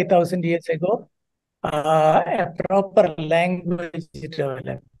 75,000 years ago. A proper language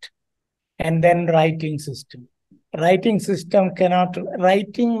developed, and then writing system. Writing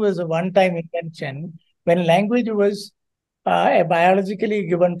was a one-time invention when language was a biologically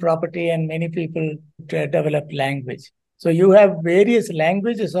given property and many people developed language. So you have various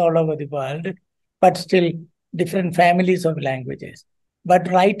languages all over the world, but still different families of languages. But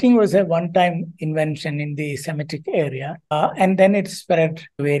writing was a one-time invention in the Semitic area, and then it spread to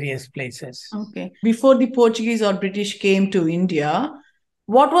various places. Okay. Before the Portuguese or British came to India,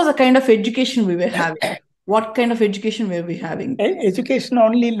 what was the kind of education we were having? What kind of education were we having? Education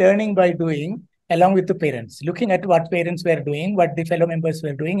only learning by doing, along with the parents, looking at what parents were doing, what the fellow members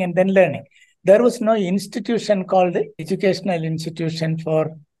were doing, and then learning. There was no institution called educational institution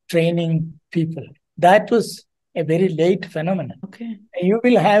for training people. That was a very late phenomenon. Okay. You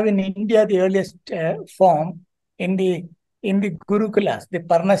will have in India the earliest form in the Gurukulas, the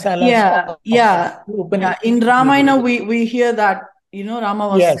Parnasalas. Yeah. In Ramayana, we hear that, Rama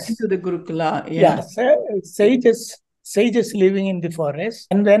was sent to the Gurukula. Yeah. Sages living in the forest,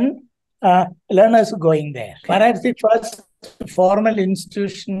 and then learners going there. Okay. Perhaps the first formal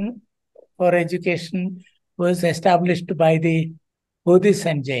institution for education was established by the Buddhists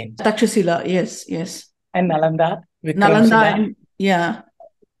and Jains. Takshashila, yes. And Nalanda, Nalanda, and,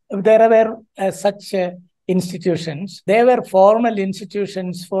 there were such institutions. They were formal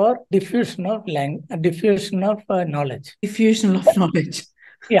institutions for diffusion of knowledge. Diffusion of knowledge.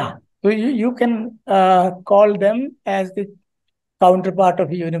 Yeah. So you can call them as the counterpart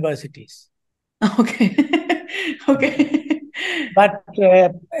of universities. Okay. Okay. But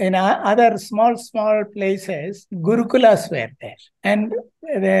in other small places, Gurukulas were there. And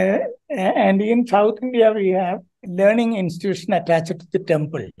in South India, we have learning institution attached to the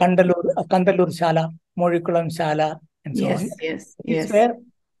temple. Kandalur Shala, Morikulam Shala, and so on. Yes. These were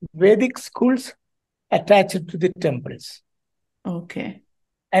Vedic schools attached to the temples. Okay.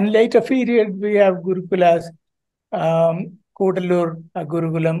 And later period, we have Gurukulas, Kodalur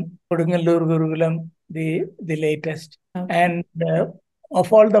Gurukulam, Kodungalur Gurukulam, the latest. Okay. And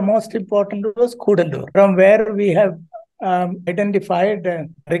of all, the most important was Kodalur, from where we have identified,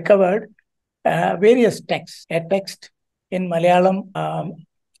 recovered various texts. A text in Malayalam,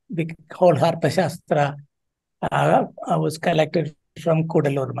 the whole Harthashastra was collected from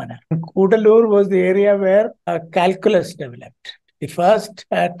Kodalur Mana. Kodalur was the area where calculus developed. The first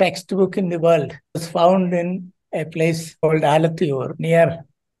textbook in the world was found in a place called Alathur near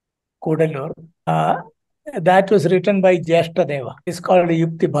Kodalur. That was written by Jeshtadeva. It's called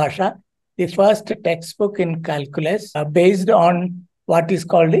Yukti Bhasha. The first textbook in calculus based on what is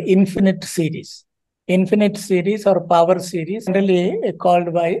called infinite series. Infinite series or power series, generally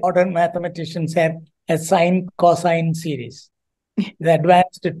called by modern mathematicians as sine cosine series. The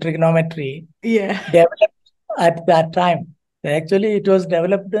advanced trigonometry developed at that time. Actually, it was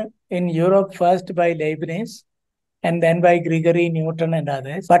developed in Europe first by Leibniz and then by Gregory Newton and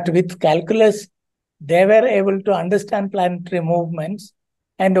others. But with calculus, they were able to understand planetary movements,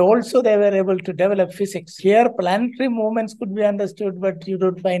 and also they were able to develop physics. Here, planetary movements could be understood, but you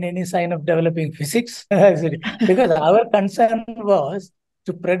don't find any sign of developing physics. Because our concern was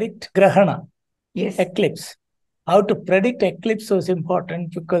to predict grahana, eclipse. How to predict eclipse was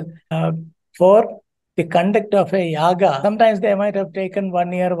important because for the conduct of a yaga, sometimes they might have taken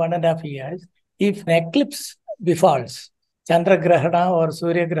 1 year, 1.5 years. If an eclipse befalls, Chandra Grahana or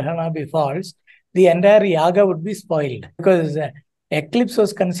Surya Grahana befalls, the entire yaga would be spoiled because eclipse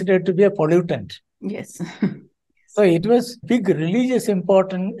was considered to be a pollutant. Yes. So it was big religious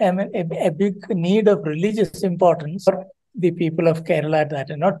importance, a big need of religious importance for the people of Kerala.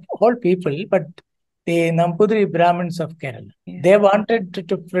 That not all people, but the Nampudri Brahmins of Kerala. Yeah. They wanted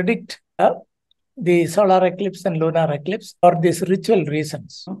to predict the solar eclipse and lunar eclipse for these ritual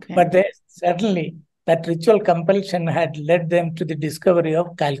reasons. Okay. But certainly that ritual compulsion had led them to the discovery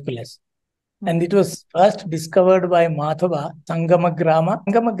of calculus. And it was first discovered by Madhava, Sangamagrama.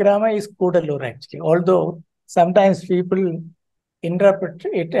 Sangamagrama is Kodalur actually, although sometimes people interpret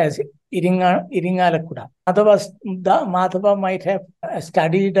it as Iringalakuda. Madhava might have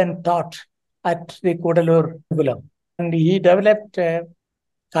studied and taught at the Kodalur Gurukulam. And he developed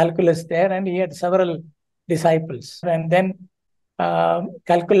calculus there, and he had several disciples. And then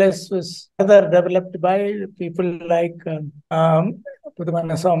calculus was further developed by people like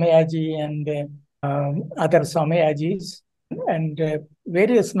Pudumana Somayaji and other Somayajis and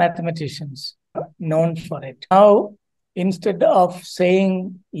various mathematicians known for it. Now, instead of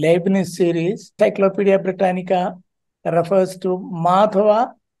saying Leibniz series, Encyclopedia Britannica refers to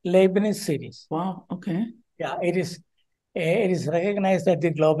Madhava Leibniz series. Wow, okay. Yeah, it is recognized at the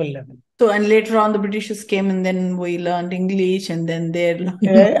global level. So, and later on the Britishers came and then we learned English and then they learned...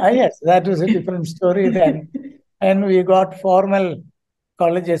 yes, that was a different story then. And we got formal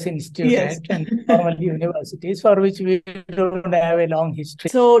colleges instituted and formal universities for which we don't have a long history.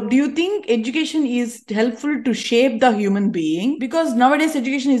 So, do you think education is helpful to shape the human being? Because nowadays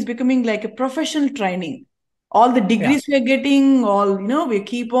education is becoming like a professional training. all the degrees we're getting, all, we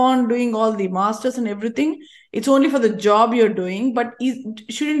keep on doing all the masters and everything. It's only for the job you're doing, but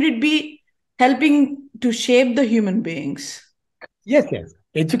shouldn't it be helping to shape the human beings? Yes, yes.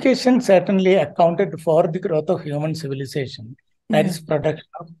 Education certainly accounted for the growth of human civilization. That is production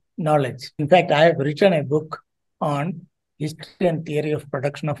of knowledge. In fact, I have written a book on history and theory of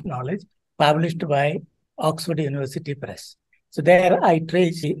production of knowledge, published by Oxford University Press. So there I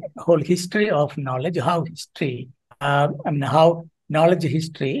trace the whole history of knowledge, how knowledge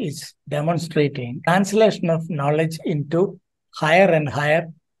history is demonstrating translation of knowledge into higher and higher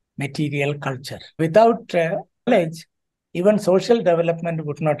material culture. Without knowledge, even social development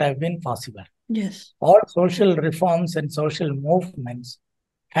would not have been possible. Yes. All social reforms and social movements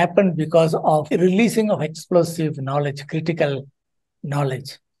happened because of releasing of explosive knowledge, critical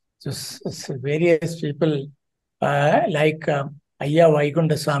knowledge. So various people like Ayya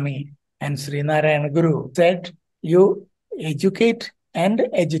Vaikundaswamy and Srinarayan Guru said, you educate and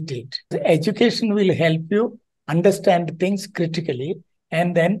agitate. The education will help you understand things critically,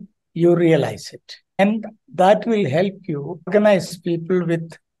 and then you realize it. And that will help you organize people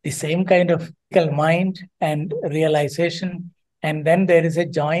with the same kind of critical mind and realization. And then there is a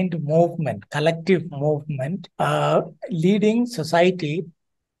joint movement, collective movement, leading society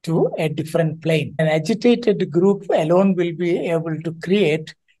to a different plane. An agitated group alone will be able to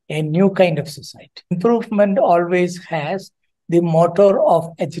create a new kind of society. Improvement always has the motor of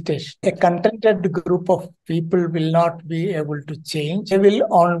agitation. A contented group of people will not be able to change. They will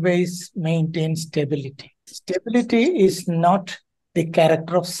always maintain stability. Stability is not the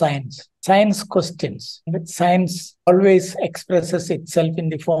character of science. Science questions. Science always expresses itself in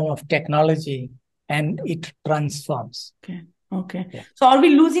the form of technology, and it transforms. Okay. Yeah. So are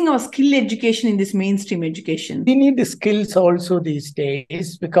we losing our skill education in this mainstream education? We need the skills also these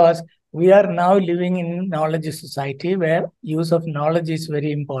days, because we are now living in knowledge society where use of knowledge is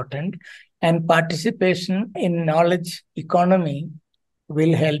very important, and participation in knowledge economy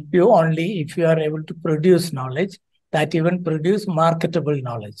will help you only if you are able to produce knowledge, that even produce marketable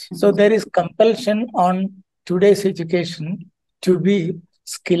knowledge. So there is compulsion on today's education to be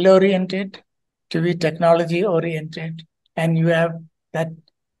skill oriented, to be technology oriented, and you have that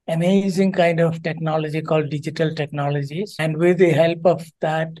amazing kind of technology called digital technologies. And with the help of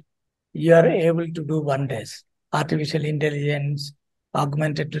that, you are able to do wonders. Artificial intelligence,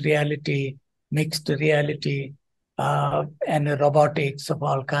 augmented reality, mixed reality, and robotics of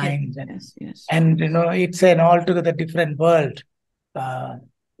all kinds. Yes. And, it's an altogether different world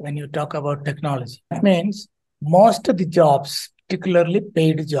when you talk about technology. That means most of the jobs, particularly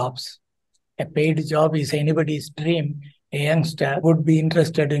paid jobs, a paid job is anybody's dream. A youngster would be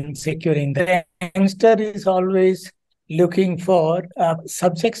interested in securing that. The youngster is always looking for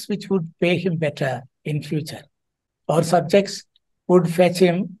subjects which would pay him better in future, or subjects would fetch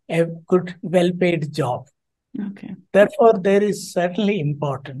him a good, well-paid job. Okay. Therefore, there is certainly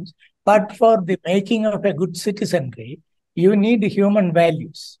importance. But for the making of a good citizenry, you need human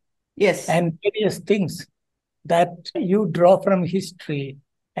values. Yes. And various things that you draw from history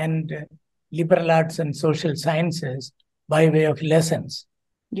and liberal arts and social sciences by way of lessons.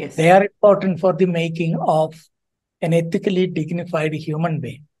 Yes. They are important for the making of an ethically dignified human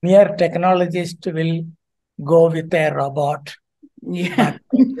being. Mere technologist will go with a robot, but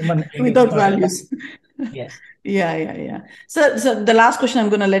human being without values. Yes. Yeah. So the last question, I'm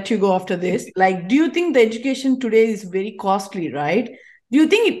going to let you go after this. Like, do you think the education today is very costly, right? Do you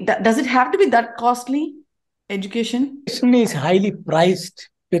think does it have to be that costly, education? Education is highly priced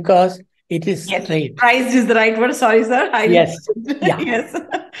because it is trade. Priced is the right word. Sorry, sir. Highly yes. Yeah. Yes.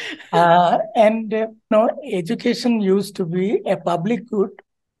 And education used to be a public good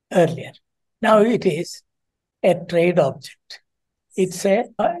earlier. Now it is a trade object. It's a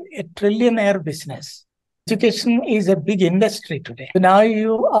trillionaire business. Education is a big industry today. Now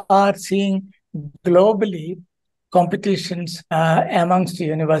you are seeing globally competitions amongst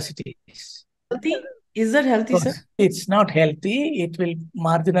universities. Healthy? Is that healthy, sir? It's not healthy. It will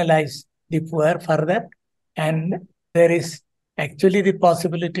marginalize the poor further. And there is actually the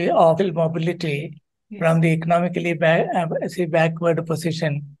possibility of mobility from the economically backward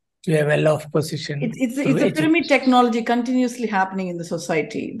position to a well-off position. It's a pyramid technology continuously happening in the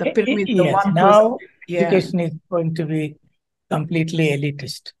society. The pyramid, the one now education is going to be completely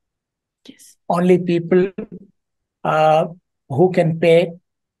elitist. Yes. Only people who can pay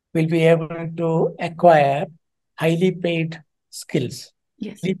will be able to acquire highly paid skills,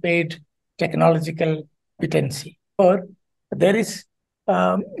 highly paid technological competency. Or there is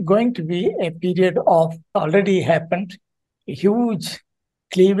going to be a period of, already happened, a huge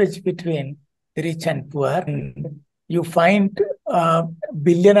cleavage between the rich and poor. You find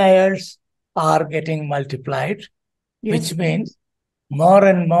billionaires are getting multiplied, which means more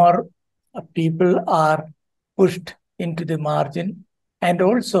and more people are pushed into the margin. And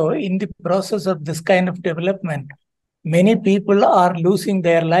also, in the process of this kind of development, many people are losing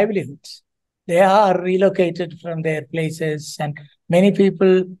their livelihoods. They are relocated from their places, and many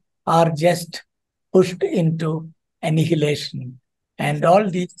people are just pushed into annihilation. And all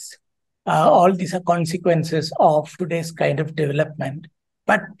these are consequences of today's kind of development.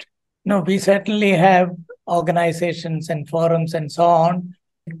 But we certainly have organizations and forums and so on,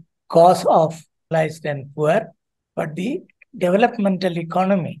 cause of marginalized and poor, but the developmental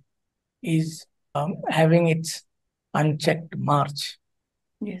economy is having its unchecked march.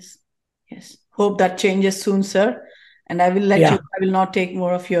 Yes. Hope that changes soon, sir. And I will let you, I will not take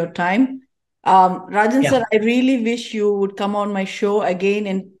more of your time. Rajan sir, I really wish you would come on my show again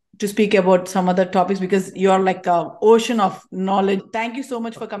and to speak about some other topics, because you are like an ocean of knowledge. Thank you so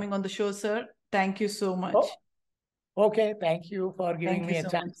much for coming on the show, sir. Thank you so much. Okay, thank you for giving me a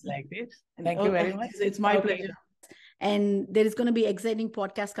chance like this. Thank you very much. It's my pleasure. And there is going to be exciting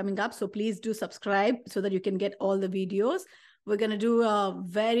podcasts coming up. So please do subscribe so that you can get all the videos. We're going to do a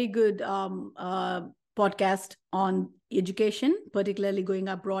very good podcast on education, particularly going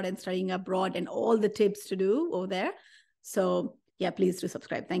abroad and studying abroad and all the tips to do over there. So yeah, please do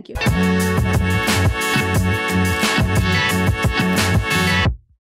subscribe. Thank you.